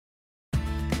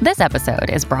This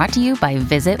episode is brought to you by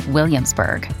Visit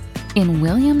Williamsburg. In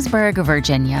Williamsburg,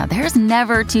 Virginia, there's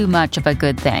never too much of a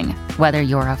good thing. Whether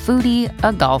you're a foodie,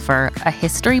 a golfer, a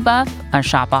history buff, a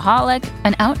shopaholic,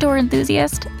 an outdoor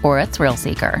enthusiast, or a thrill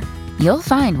seeker, you'll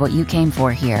find what you came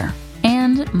for here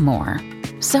and more.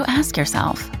 So ask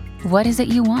yourself, what is it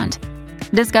you want?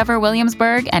 Discover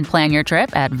Williamsburg and plan your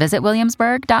trip at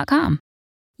visitwilliamsburg.com.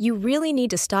 You really need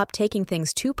to stop taking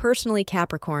things too personally,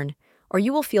 Capricorn, or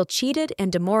you will feel cheated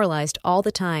and demoralized all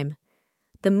the time.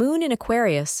 The moon in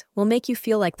Aquarius will make you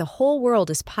feel like the whole world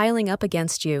is piling up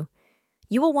against you.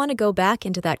 You will want to go back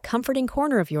into that comforting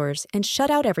corner of yours and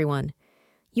shut out everyone.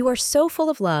 You are so full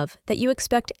of love that you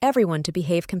expect everyone to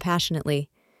behave compassionately.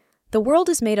 The world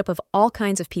is made up of all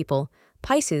kinds of people,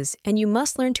 Pisces, and you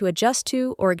must learn to adjust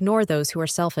to or ignore those who are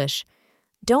selfish.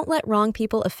 Don't let wrong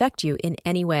people affect you in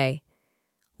any way.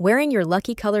 Wearing your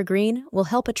lucky color green will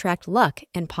help attract luck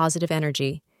and positive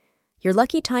energy. Your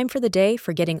lucky time for the day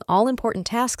for getting all important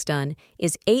tasks done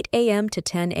is 8 a.m. to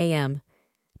 10 a.m.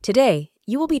 Today,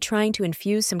 you will be trying to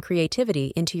infuse some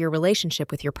creativity into your relationship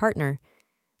with your partner.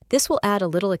 This will add a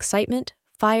little excitement,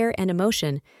 fire, and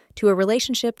emotion to a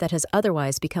relationship that has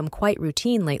otherwise become quite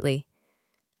routine lately.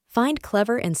 Find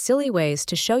clever and silly ways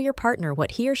to show your partner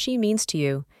what he or she means to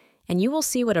you, and you will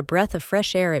see what a breath of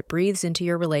fresh air it breathes into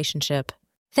your relationship.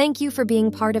 Thank you for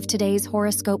being part of today's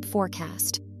horoscope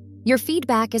forecast. Your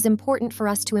feedback is important for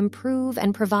us to improve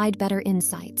and provide better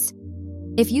insights.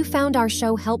 If you found our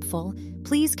show helpful,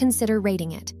 please consider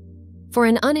rating it. For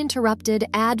an uninterrupted,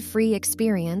 ad-free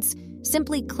experience,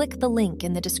 simply click the link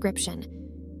in the description.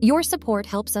 Your support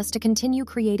helps us to continue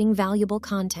creating valuable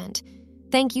content.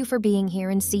 Thank you for being here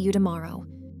and see you tomorrow.